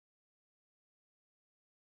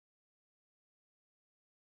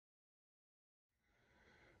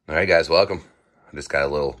All right, guys, welcome. I just got a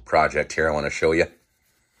little project here I want to show you.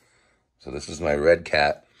 So this is my Red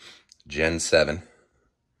Cat Gen 7.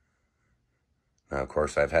 Now, of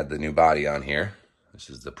course, I've had the new body on here. This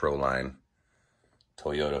is the Proline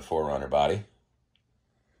Toyota 4Runner body.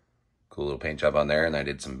 Cool little paint job on there, and I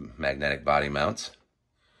did some magnetic body mounts.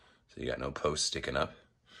 So you got no posts sticking up.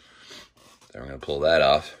 Then we're going to pull that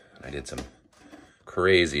off. I did some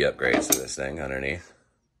crazy upgrades to this thing underneath.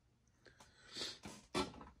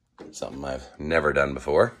 Something I've never done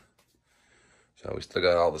before. So we still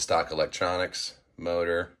got all the stock electronics,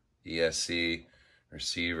 motor, ESC,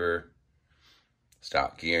 receiver,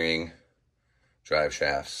 stock gearing, drive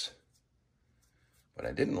shafts. But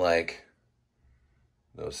I didn't like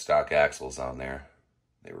those stock axles on there.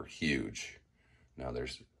 They were huge. Now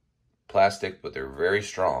there's plastic, but they're very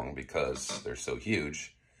strong because they're so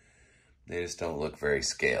huge. They just don't look very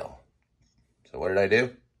scale. So what did I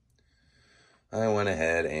do? I went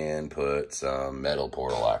ahead and put some metal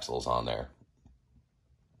portal axles on there.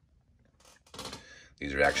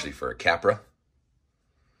 These are actually for a Capra.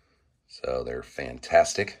 So they're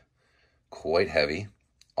fantastic, quite heavy,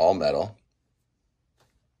 all metal.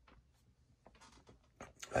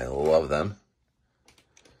 I love them.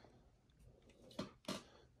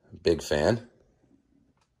 Big fan.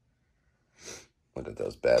 Look at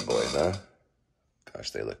those bad boys, huh?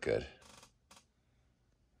 Gosh, they look good.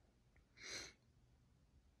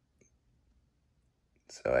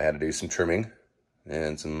 So I had to do some trimming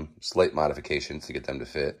and some slight modifications to get them to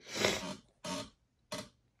fit.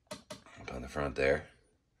 Up on the front there.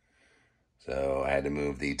 So I had to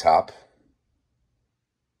move the top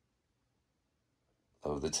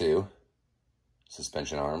of the two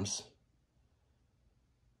suspension arms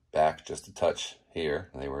back just a touch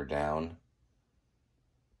here. They were down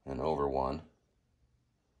and over one.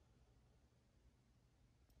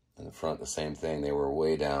 In the front, the same thing. They were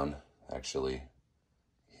way down, actually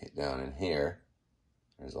down in here.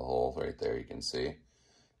 There's a hole right there, you can see.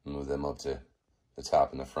 Move them up to the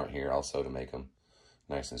top in the front here also to make them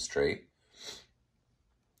nice and straight.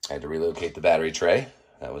 I had to relocate the battery tray.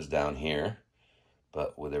 That was down here.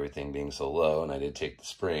 But with everything being so low, and I did take the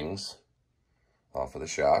springs off of the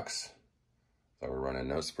shocks. So we're running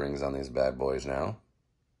no springs on these bad boys now.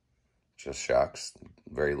 Just shocks,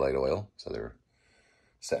 very light oil. So they're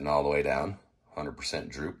setting all the way down. 100%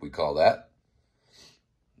 droop, we call that.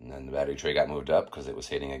 And then the battery tray got moved up because it was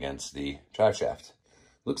hitting against the drive shaft.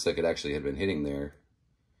 Looks like it actually had been hitting there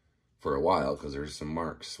for a while because there's some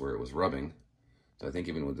marks where it was rubbing. So I think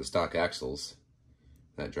even with the stock axles,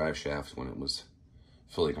 that drive shaft, when it was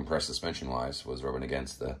fully compressed suspension-wise, was rubbing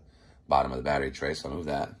against the bottom of the battery tray, so I moved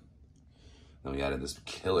that. Then we added this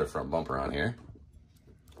killer front bumper on here.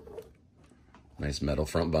 Nice metal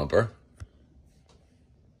front bumper.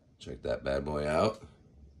 Check that bad boy out.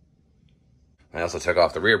 I also took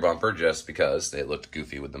off the rear bumper just because it looked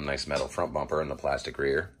goofy with the nice metal front bumper and the plastic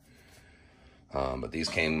rear. But these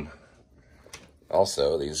came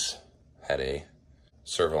also, these had a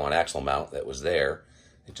servo on axle mount that was there.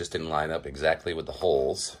 It just didn't line up exactly with the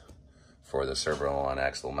holes for the servo on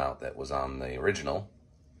axle mount that was on the original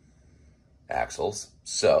axles.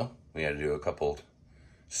 So we had to do a couple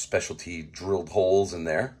specialty drilled holes in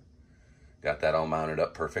there. Got that all mounted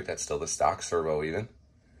up perfect. That's still the stock servo even.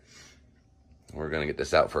 We're going to get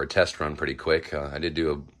this out for a test run pretty quick. I did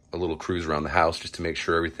do a little cruise around the house just to make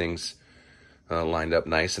sure everything's lined up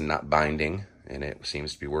nice and not binding. And it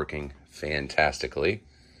seems to be working fantastically.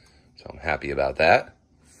 So I'm happy about that.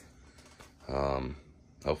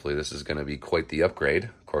 Hopefully this is going to be quite the upgrade.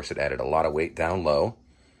 Of course, it added a lot of weight down low.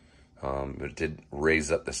 But it did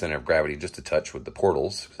raise up the center of gravity just a touch with the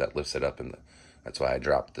portals, because that lifts it up, and that's why I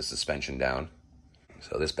dropped the suspension down.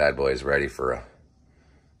 So this bad boy is ready for a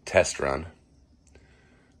test run.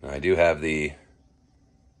 Now, I do have the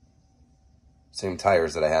same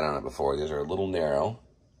tires that I had on it before. These are a little narrow,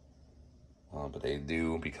 but they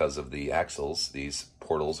do, because of the axles, these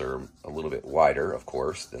portals are a little bit wider, of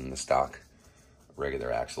course, than the stock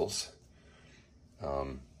regular axles.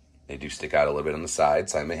 They do stick out a little bit on the side,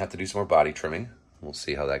 so I may have to do some more body trimming. We'll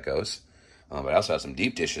see how that goes. But I also have some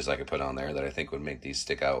deep dishes I could put on there that I think would make these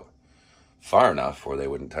stick out far enough where they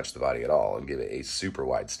wouldn't touch the body at all and give it a super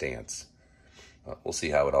wide stance. We'll see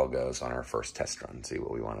how it all goes on our first test run, see what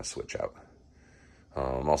we want to switch out.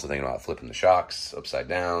 I'm also thinking about flipping the shocks upside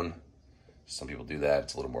down. Some people do that.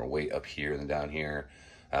 It's a little more weight up here than down here.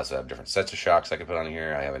 I also have different sets of shocks I can put on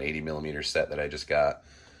here. I have an 80mm set that I just got.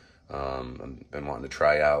 I've been wanting to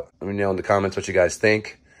try out. Let me know in the comments what you guys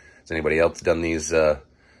think. Has anybody else done these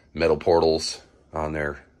metal portals on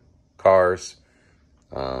their cars?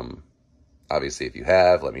 Obviously, if you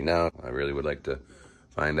have, let me know. I really would like to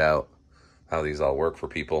find out how these all work for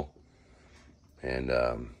people. And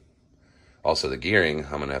also the gearing,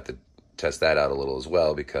 I'm going to have to test that out a little as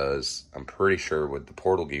well, because I'm pretty sure with the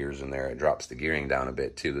portal gears in there, it drops the gearing down a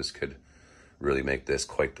bit too. This could really make this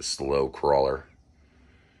quite the slow crawler.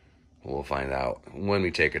 We'll find out when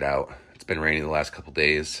we take it out. It's been raining the last couple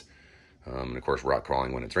days. And of course, rock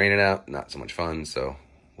crawling when it's raining out, not so much fun. So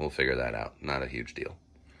we'll figure that out. Not a huge deal.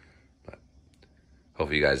 But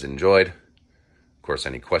hopefully you guys enjoyed. Of course,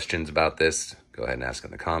 any questions about this, go ahead and ask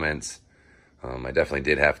in the comments. I definitely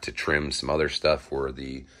did have to trim some other stuff where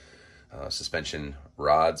the suspension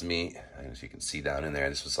rods meet. And as you can see down in there,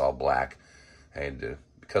 this was all black. I had to,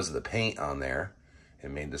 because of the paint on there,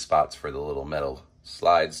 it made the spots for the little metal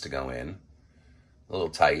slides to go in a little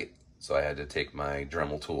tight. So I had to take my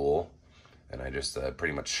Dremel tool and I just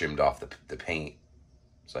pretty much shimmed off the paint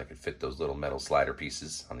so I could fit those little metal slider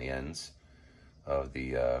pieces on the ends of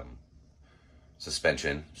the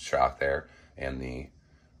suspension shock there and the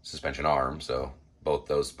suspension arm. So both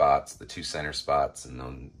those spots, the two center spots and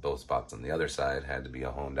then both spots on the other side, had to be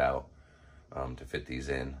honed out to fit these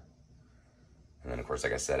in. And then of course,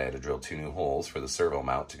 like I said, I had to drill 2 new holes for the servo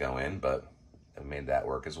mount to go in, but I made that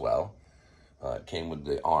work as well. It came with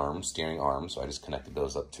the arm, steering arm, so I just connected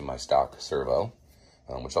those up to my stock servo,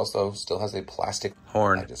 which also still has a plastic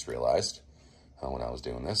horn, I just realized when I was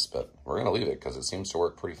doing this, but we're going to leave it because it seems to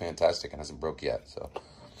work pretty fantastic and hasn't broke yet. So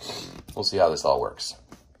we'll see how this all works.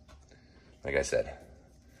 Like I said,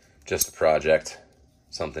 just a project,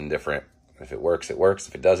 something different. If it works, it works.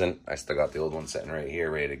 If it doesn't, I still got the old one sitting right here,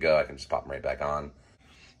 ready to go. I can just pop them right back on.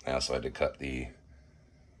 I also had to cut the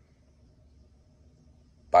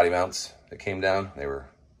body mounts that came down. They were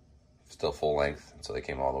still full length, so they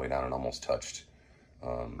came all the way down and almost touched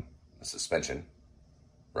the suspension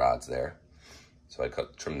rods there. So I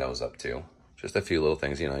trimmed those up too. Just a few little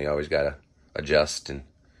things, you know, you always gotta adjust and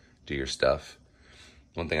do your stuff.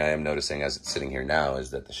 One thing I am noticing as it's sitting here now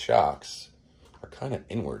is that the shocks are kind of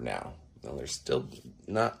inward now. Now they're still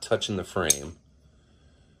not touching the frame,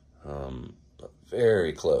 but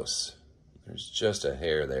very close. There's just a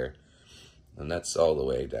hair there, and that's all the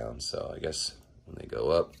way down. So I guess when they go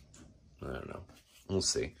up, I don't know. We'll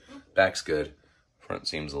see. Back's good. Front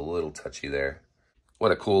seems a little touchy there.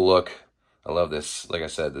 What a cool look. I love this. Like I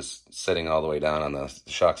said, this setting all the way down on the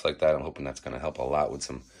shocks like that, I'm hoping that's going to help a lot with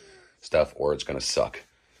some stuff, or it's going to suck.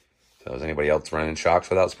 So is anybody else running shocks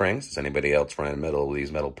without springs? Is anybody else running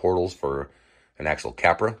these metal portals for an actual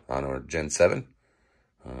Capra on a Gen 7?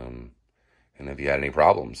 And if you had any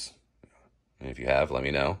problems, and if you have, let me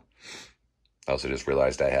know. I also just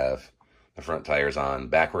realized I have the front tires on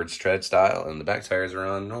backwards tread style and the back tires are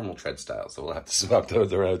on normal tread style. So we'll have to swap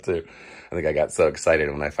those around too. I think I got so excited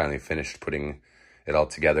when I finally finished putting it all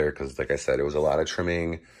together because, like I said, it was a lot of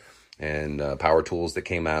trimming and power tools that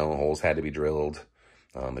came out. Holes had to be drilled.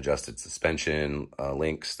 Adjusted suspension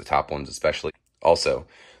links, the top ones especially. Also,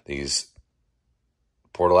 these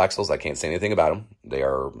portal axles, I can't say anything about them. They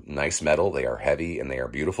are nice metal, they are heavy, and they are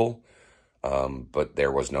beautiful. But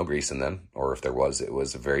there was no grease in them, or if there was, it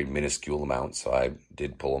was a very minuscule amount. So I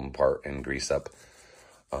did pull them apart and grease up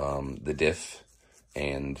the diff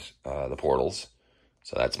and the portals.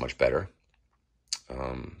 So that's much better.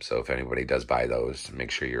 So if anybody does buy those,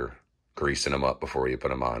 make sure you're greasing them up before you put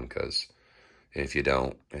them on, because if you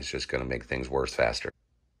don't, it's just going to make things worse faster.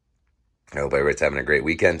 I hope everybody's having a great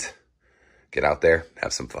weekend. Get out there,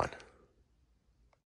 have some fun.